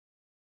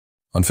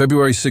On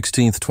February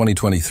 16,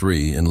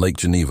 2023, in Lake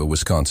Geneva,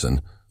 Wisconsin,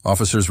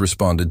 officers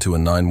responded to a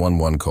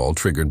 911 call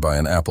triggered by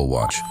an Apple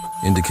Watch,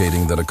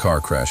 indicating that a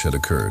car crash had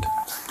occurred.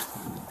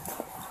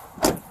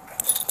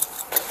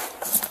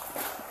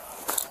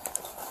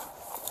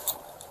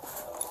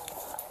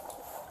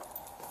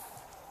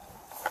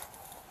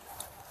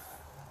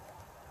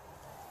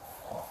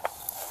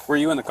 Were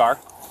you in the car?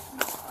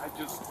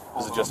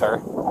 Was it just her?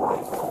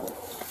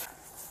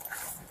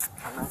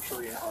 I'm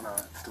actually on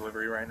a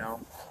delivery right now,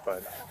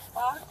 but...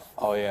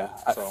 Oh, yeah.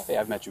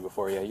 I've met you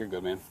before. Yeah, you're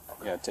good, man.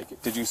 Yeah, take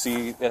it. Did you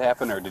see it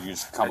happen, or did you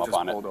just come up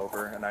on it? I just pulled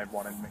over, and I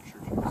wanted to make sure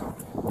she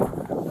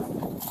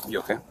was okay. You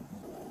okay?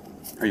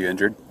 Are you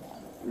injured?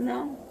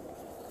 No.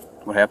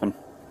 What happened?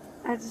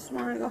 I just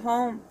want to go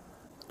home.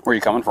 Where are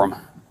you coming from?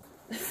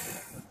 Do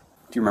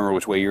you remember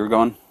which way you were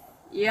going?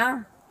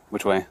 Yeah.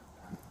 Which way?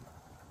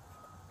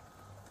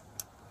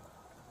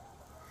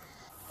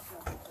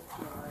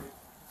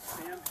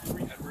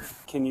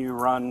 Can you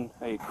run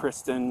a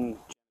Kristen?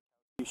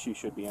 She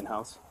should be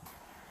in-house.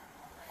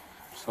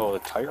 So the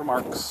tire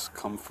marks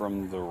come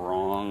from the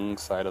wrong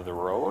side of the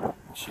road?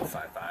 She's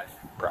 5'5".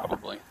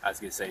 Probably. I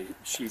was going to say,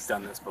 she's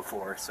done this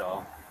before,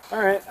 so...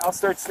 Alright, I'll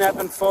start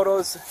snapping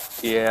photos.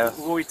 Yeah.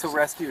 We'll wait till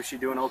rescue. Is she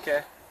doing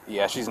okay?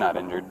 Yeah, she's not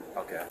injured.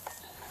 Okay.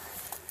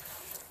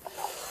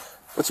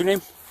 What's your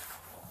name?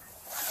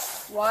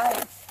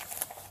 Why?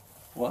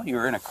 Well, you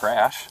were in a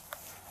crash.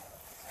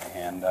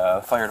 And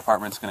the fire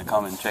department's going to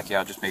come and check you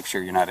out, just make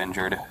sure you're not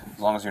injured. As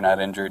long as you're not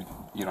injured,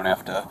 you don't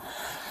have to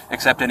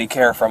accept any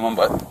care from them,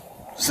 but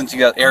since you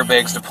got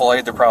airbags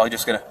deployed, they're probably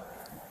just going to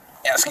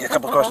ask you a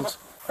couple questions.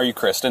 Are you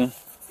Kristen?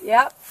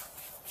 Yep.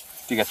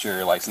 Do you got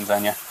your license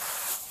on you?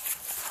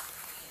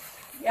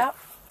 Yep.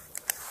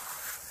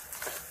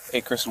 Hey,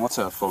 Kristen, what's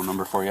a phone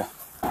number for you?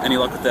 Any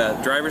luck with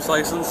that driver's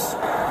license?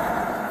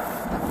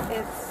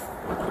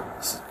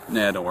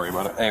 Nah, don't worry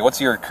about it. Hey,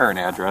 what's your current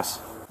address?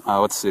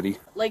 What city?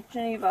 Lake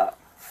Geneva.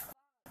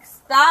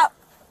 Stop!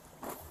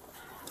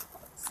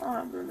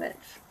 Son of a bitch.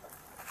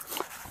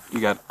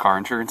 You got car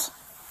insurance?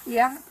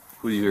 Yeah.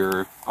 Who's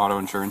your auto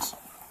insurance?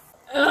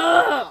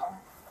 Ugh.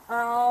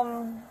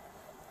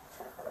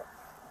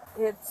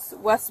 It's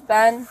West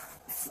Bend.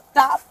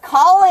 Stop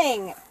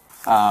calling!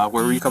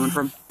 Where were you coming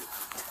from?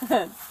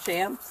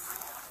 Champs.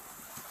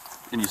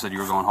 And you said you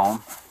were going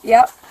home?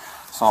 Yep.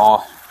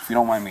 So, if you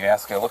don't mind me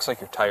asking, it looks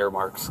like your tire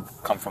marks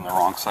come from the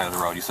wrong side of the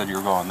road. You said you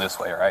were going this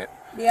way, right?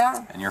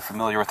 Yeah. And you're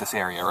familiar with this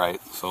area,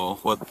 right? So,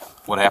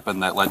 what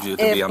happened that led you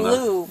to be on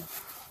the...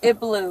 It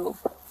blew.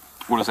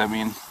 What does that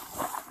mean?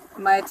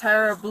 My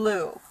tire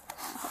blew.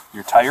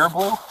 Your tire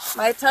blew?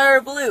 My tire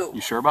blew.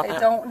 You sure about that? I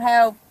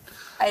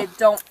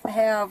don't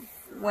have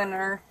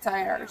winter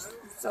tires,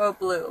 so it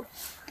blew.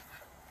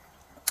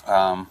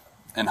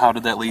 And how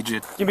did that lead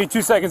you? Give me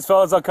 2 seconds,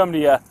 fellas. I'll come to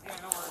you.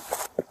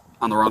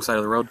 On the wrong side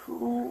of the road?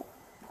 Ooh.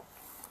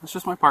 It's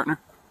just my partner.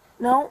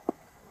 No.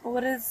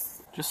 What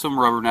is... Just some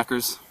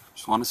rubberneckers.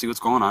 Just want to see what's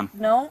going on.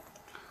 No.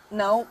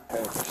 No.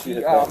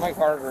 My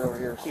partner over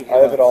here. I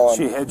have it all on.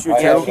 She hit you,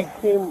 I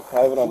too?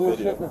 have it on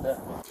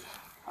video.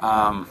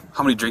 How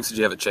many drinks did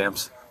you have at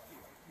Champs?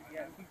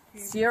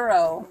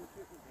 0.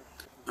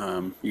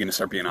 You gonna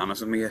start being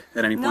honest with me at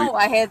any point? No,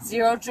 I had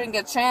 0 drink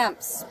at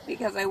Champs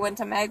because I went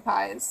to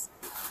Magpies.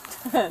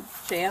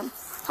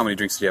 Champs. How many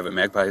drinks did you have at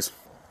Magpies?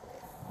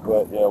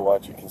 But yeah,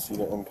 watch, you can see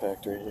the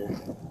impact right here.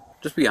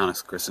 Just be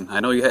honest, Kristen. I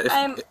know you had.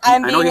 I'm I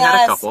know being you had a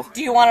honest. couple.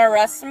 Do you want to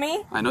arrest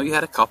me? I know you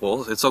had a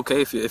couple. It's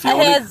okay if you I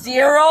only. had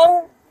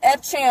 0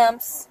 at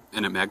Champs.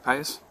 And at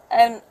Magpies?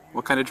 And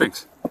What kind of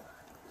drinks?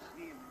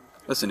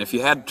 Listen, if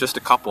you had just a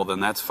couple,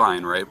 then that's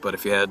fine, right? But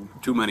if you had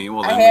too many,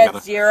 well, then I we had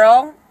gotta.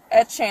 0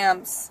 at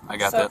Champs. I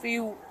got so that. if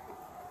you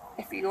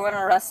want to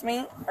arrest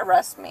me,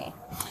 arrest me.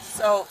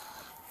 So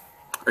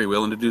Are you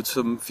willing to do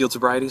some field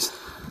sobrieties?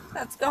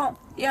 let's go.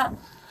 Yeah,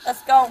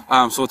 let's go.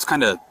 So it's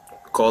kind of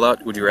cold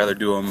out. Would you rather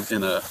do them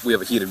in a? We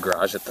have a heated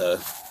garage at the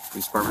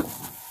police department,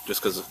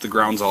 just because the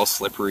ground's all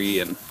slippery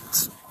and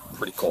it's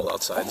pretty cold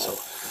outside. So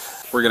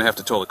we're gonna have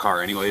to tow the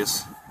car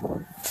anyways.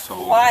 So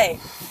Why?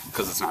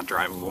 Because it's not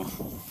drivable.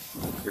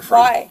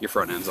 Why? Your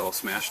front end's all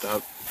smashed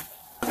up.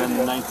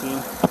 Been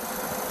 19.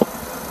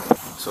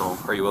 So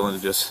are you willing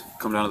to just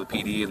come down to the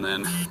PD and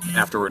then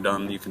after we're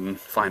done, you can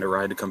find a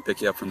ride to come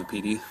pick you up from the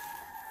PD?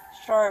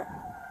 Sure.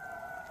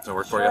 Does that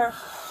work for you?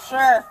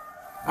 Sure.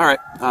 All right.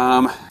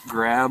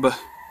 Grab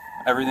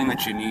everything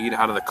that you need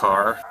out of the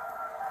car.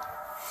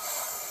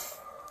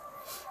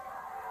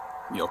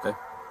 You okay?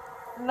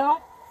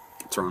 No.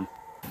 What's wrong?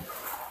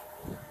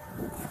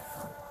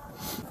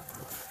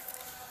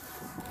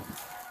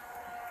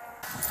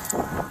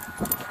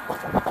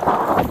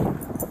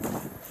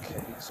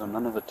 Okay, so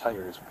none of the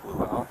tires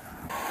blew out.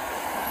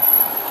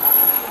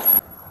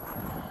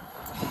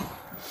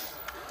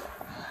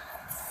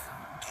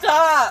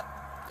 Stop.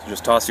 So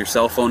just toss your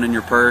cell phone in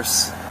your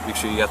purse. Make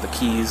sure you got the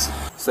keys.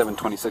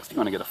 726. Do you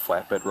want to get a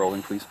flatbed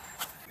rolling, please?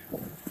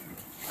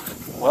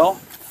 Well,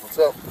 What's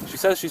up? she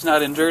says she's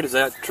not injured. Is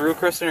that true,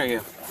 Kristen? Or are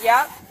you?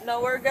 Yeah.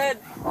 No, we're good.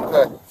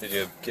 Okay. Did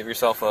you give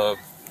yourself a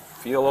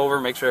feel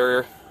over? Make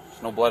sure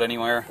No blood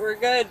anywhere? We're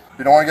good.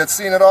 You don't want to get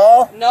seen at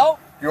all? Nope.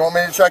 You want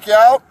me to check you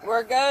out?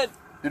 We're good.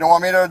 You don't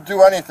want me to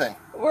do anything?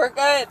 We're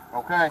good.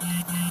 Okay.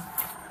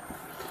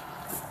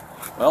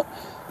 Well,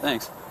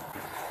 thanks.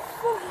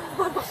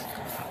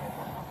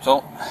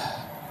 So,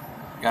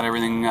 got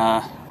everything,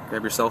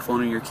 grab your cell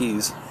phone and your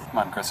keys. Come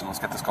on, Kristen, let's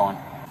get this going.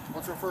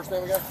 What's your first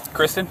name again?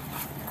 Kristen?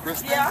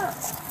 Kristen? Yeah.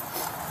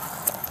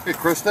 Hey,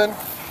 Kristen.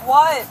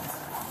 What?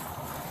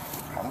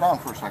 Calm down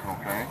for a second,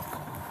 okay?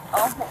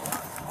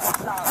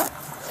 Oh.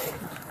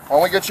 I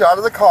want to get you out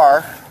of the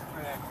car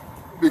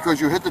because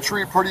you hit the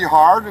tree pretty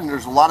hard and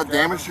there's a lot of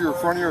damage to your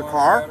front of your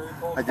car.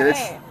 I get it.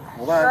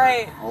 Hold on.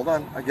 Right. Hold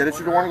on. I get it.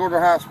 You don't want to go to the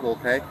hospital,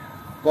 okay?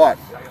 But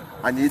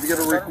I need to get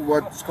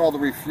what's called a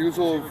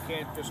refusal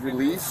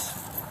release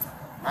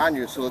on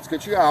you. So let's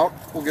get you out.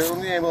 We'll get it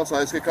in the ambulance.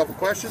 I'll ask you a couple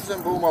questions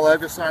and boom, I'll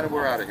have you sign and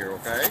we're out of here,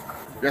 okay?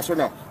 Yes or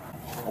no?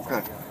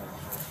 Okay.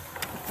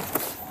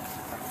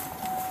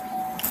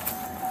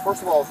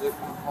 First of all, is it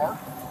hard?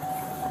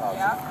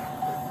 Yeah.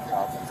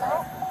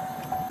 Okay.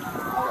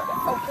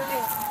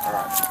 All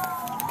right.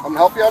 I'm gonna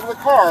help you out of the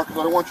car because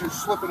I don't want you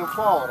slipping and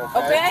falling, okay?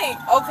 Okay.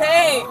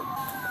 Okay.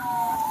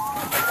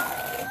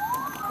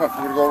 Come on,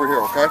 we're gonna go over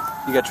here, okay?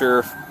 You got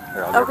your...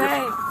 Here, I'll grab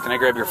Okay. your, can I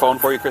grab your phone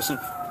for you, Kristen?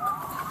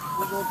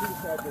 We're going through the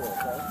side door,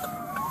 okay?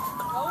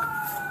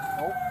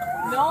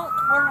 No,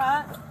 we're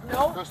not.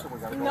 No. Kristen, we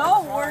gotta go No,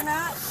 inside. we're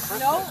not.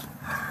 No.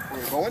 We're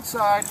gonna go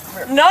inside. Come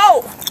here.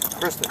 No.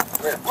 Kristen,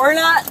 come here. We're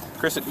not.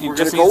 Kristen, he We're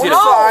just gonna needs go you to...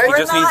 inside. He No,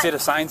 just we're needs not. you to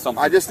sign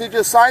something. I just need you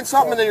to sign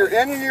something and then you're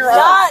in and you're out.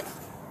 Not.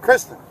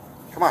 Kristen,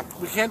 come on.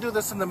 We can't do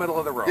this in the middle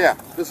of the road. Yeah,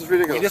 this is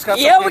ridiculous. We just got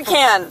Yeah, some we people-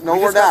 can. No, we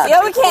we're just got not. some Yeah,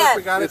 we paperwork can.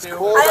 We gotta It's do.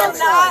 cold I am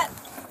outside. not.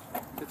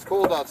 It's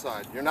cold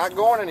outside. You're not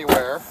going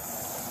anywhere.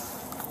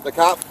 The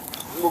cop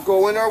will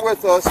go in there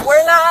with us.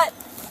 We're not.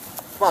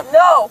 Come on.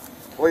 No.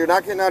 Well, you're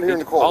not getting out here in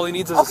the cold. All he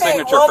needs is a Okay.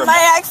 signature Well, from my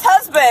you.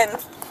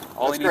 ex-husband.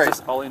 All he That's needs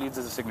is, all he needs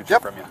is a signature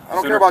Yep. from you. I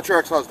don't care about your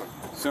ex-husband.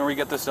 The sooner we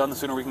get this done, the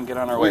sooner we can get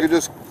on our We way. could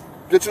just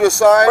get you to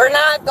sign. We're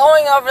not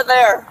going over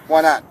there.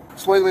 Why not?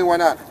 Explain to me why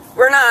not.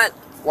 We're not.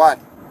 Why?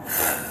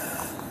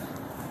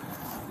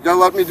 You gotta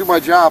let me do my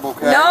job,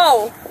 okay?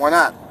 No. Why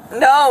not?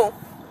 No.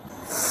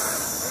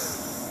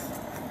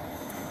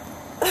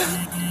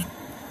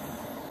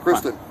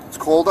 Kristen, it's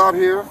cold out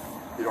here.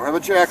 You don't have a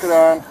jacket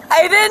on.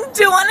 I didn't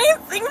do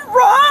anything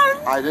wrong.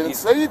 I didn't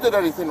say you did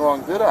anything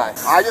wrong, did I?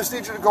 I just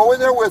need you to go in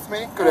there with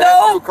me. Gonna No,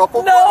 ask you a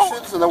couple no.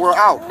 questions and then we're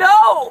out.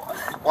 No.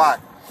 Why?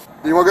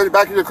 You want to get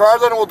back in your car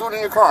then, and we'll do it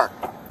in your car?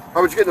 How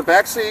about you get in the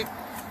back seat,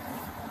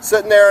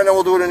 sitting there, and then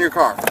we'll do it in your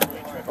car?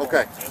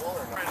 Okay.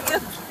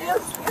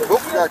 Yes.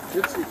 Oops, you got a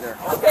kid seat there.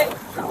 Okay.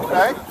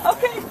 Okay?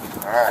 Okay.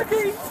 All right.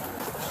 Okay.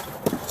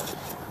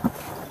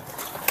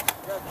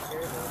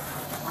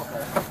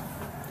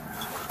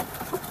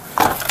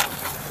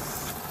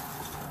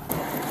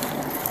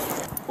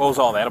 What was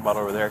all that about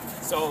over there?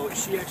 So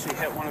she actually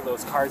hit one of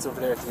those cars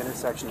over there at the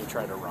intersection and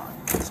tried to run.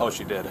 Oh,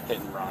 she did. Hit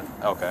and run.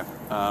 Okay.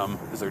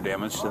 Is there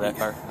damage to that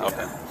car?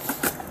 Okay.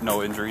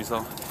 No injuries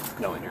though?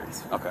 No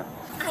injuries. Okay.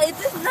 I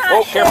did not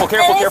Oh, hit careful,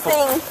 careful, careful.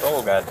 anything.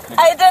 Oh, God.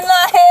 I did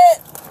not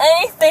hit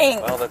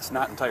anything. Well, that's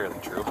not entirely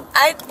true.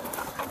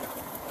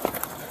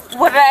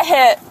 What did I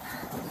hit?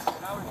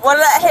 What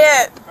did I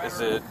hit? Is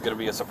it going to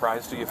be a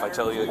surprise to you if I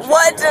tell you that you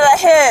What did I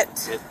hit?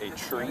 hit a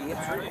tree?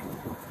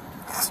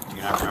 Do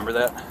you not remember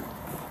that?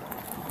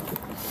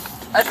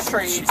 A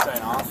tree. She signed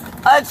off.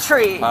 A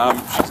tree.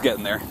 She's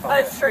getting there.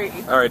 A tree.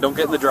 All right, don't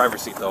get in the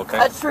driver's seat, though, okay?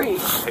 A tree.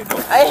 Okay,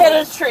 don't. I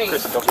hit a tree.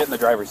 Kristen, don't get in the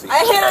driver's seat. I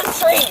hit a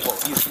tree. Well,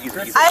 easy,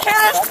 easy, easy. I hit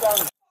a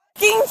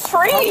fucking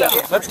tree.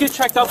 Let's get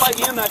checked out by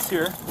EMS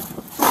here.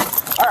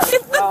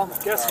 Alright, well,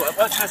 guess what?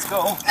 Let's just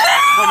go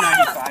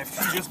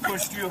 195. She just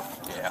pushed you.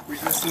 Yeah.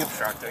 Resisting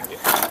obstructing.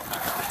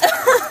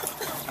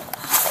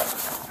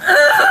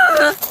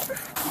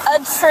 A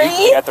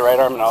tree. You got the right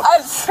arm now. A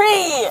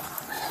tree.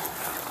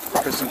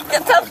 Kristen,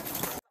 Get the f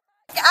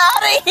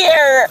out of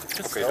here.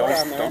 okay,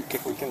 don't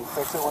kick me. We can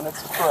fix it when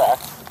it's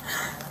correct.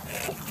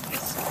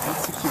 It's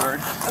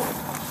secured.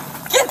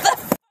 Get the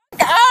f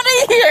out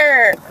of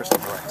here.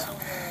 Kristen, relax.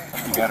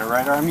 You got her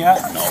right arm yet?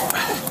 No.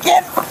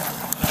 Get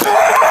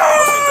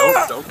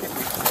Okay, don't kick me.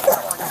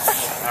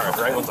 All right,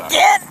 right one's on.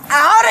 get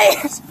out of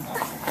here.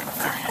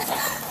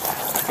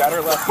 Got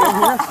her left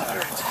hand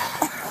here?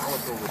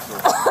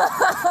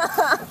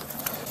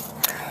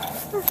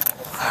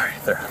 All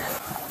right, there.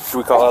 Should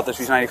we call out that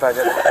she's 95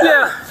 yet?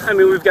 Yeah, I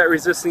mean, we've got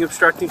resisting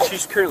obstructing.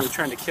 She's currently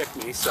trying to kick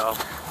me, so.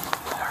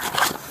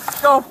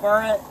 Go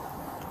for it.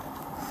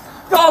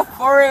 Go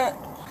for it.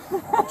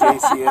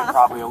 JCN,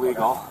 probably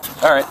illegal.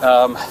 All right,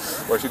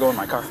 where's she going in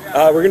my car?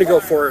 We're gonna go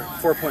for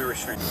 4-point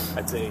restraint.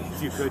 I'd say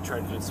if you could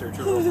try to just search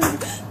her real quick.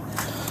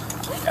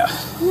 Yeah.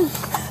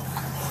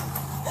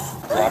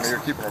 Ronnie, you're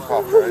keeping her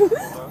cough, right?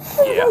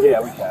 Yeah,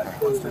 we got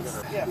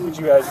her. Would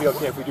you guys be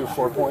okay if we do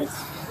 4 points?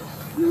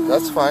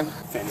 That's fine.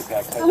 Fanny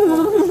pack type. I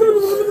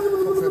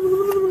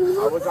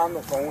was on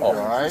the phone. All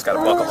right. She's got a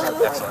buckle.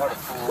 Excellent.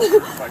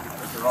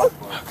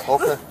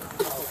 Okay.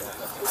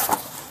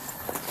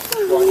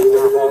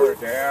 Call her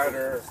dad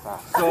or...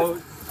 So,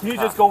 Can you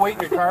just go wait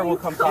in your car? We'll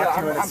come talk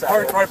to you in a second.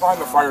 I'm parked right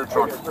behind the fire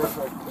truck.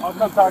 I'll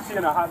come talk to you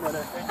in a hot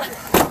minute.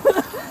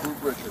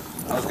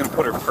 I was going to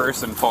put her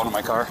purse and phone in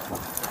my car.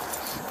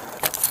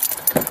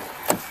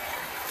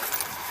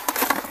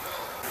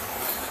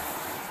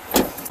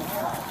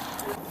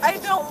 I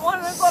don't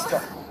want to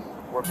go.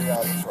 We're being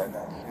honest right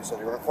now. You said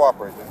you were going to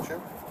cooperate, didn't you?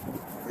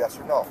 Yes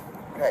or no?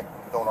 Okay,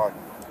 don't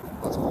argue.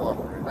 Let's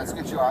cooperate. Let's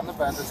get you on the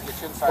bed. Let's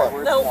get you inside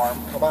where it's warm.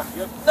 Come on.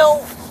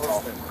 No.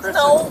 Kristen.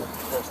 No.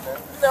 Kristen.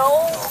 No.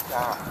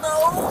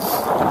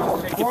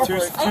 No. Take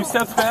it two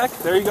steps back.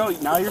 There you go.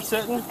 Now you're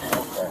sitting.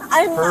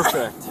 I'm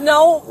Perfect.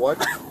 No.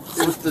 What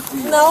is the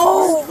deal?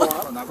 No.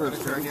 I'm not going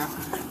to turn you.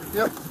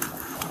 Yep.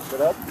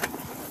 Get up.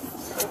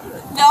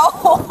 No.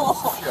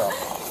 Yeah.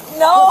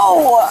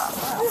 No.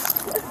 You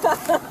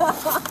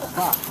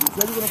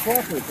said you were going to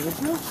cooperate,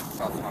 didn't you?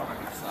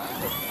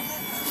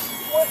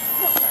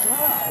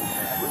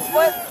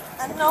 What?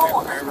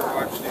 No.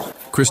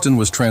 Kristen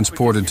was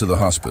transported to the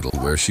hospital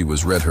where she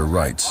was read her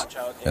rights,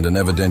 and an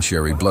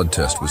evidentiary blood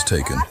test was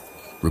taken.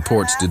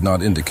 Reports did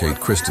not indicate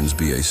Kristen's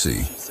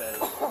BAC.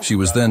 She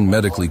was then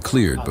medically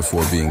cleared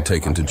before being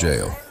taken to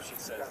jail.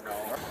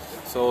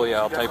 So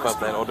yeah, I'll type up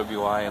that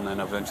OWI and then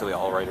eventually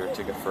I'll write her a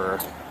ticket for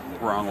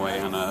wrong way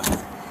on a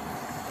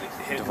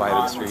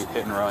divided street,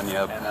 hit and run,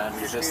 yep. And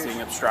then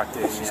resisting,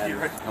 obstructing,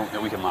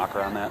 and We can lock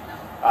her on that.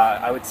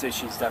 I would say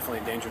she's definitely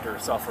a danger to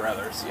herself or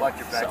others. Like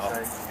your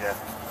backside. Yeah.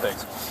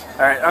 Thanks.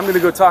 All right, I'm going to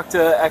go talk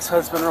to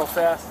ex-husband real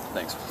fast.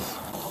 Thanks.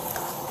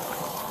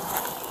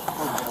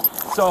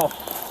 So,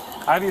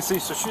 obviously,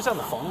 so she was on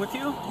the phone with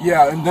you?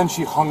 Yeah, and then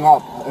she hung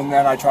up, and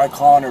then I tried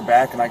calling her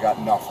back, and I got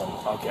nothing.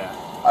 Okay.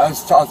 I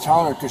was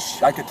telling her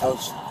because I could tell,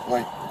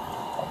 like,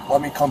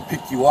 let me come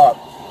pick you up,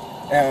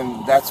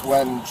 and that's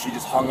when she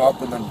just hung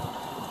up, and then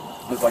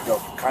it was like I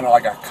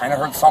kind of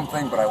heard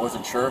something, but I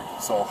wasn't sure.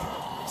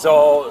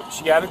 So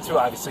she got into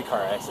obviously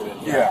car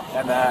accident. Yeah.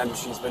 And then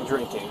she's been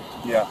drinking.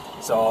 Yeah.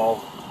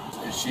 So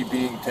Is she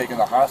being taken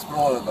to the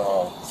hospital or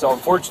the? So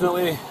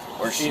unfortunately,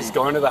 she's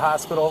going to the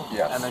hospital.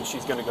 Yes. And then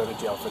she's going to go to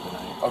jail for the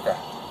night. Okay.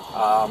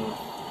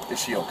 Is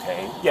she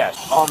okay? Yeah.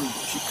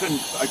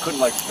 I couldn't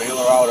like bail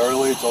her out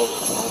early. It's an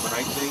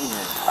overnight thing.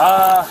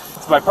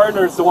 So my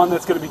partner is the one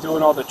that's going to be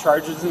doing all the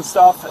charges and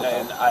stuff,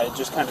 and it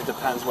just kind of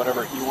depends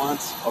whatever he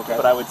wants. Okay.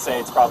 But I would say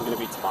it's probably going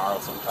to be tomorrow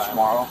sometime.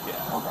 Tomorrow?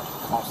 Yeah.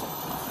 Okay. Awesome.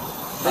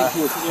 Thank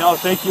you.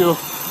 Thank you.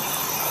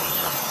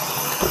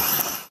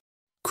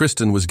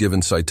 Kristen was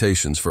given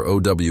citations for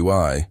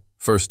OWI,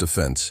 first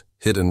offense,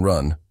 hit and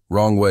run,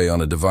 wrong way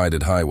on a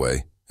divided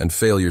highway, and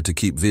failure to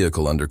keep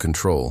vehicle under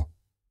control.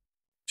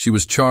 She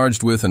was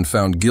charged with and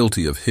found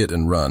guilty of hit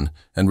and run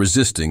and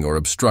resisting or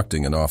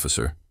obstructing an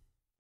officer.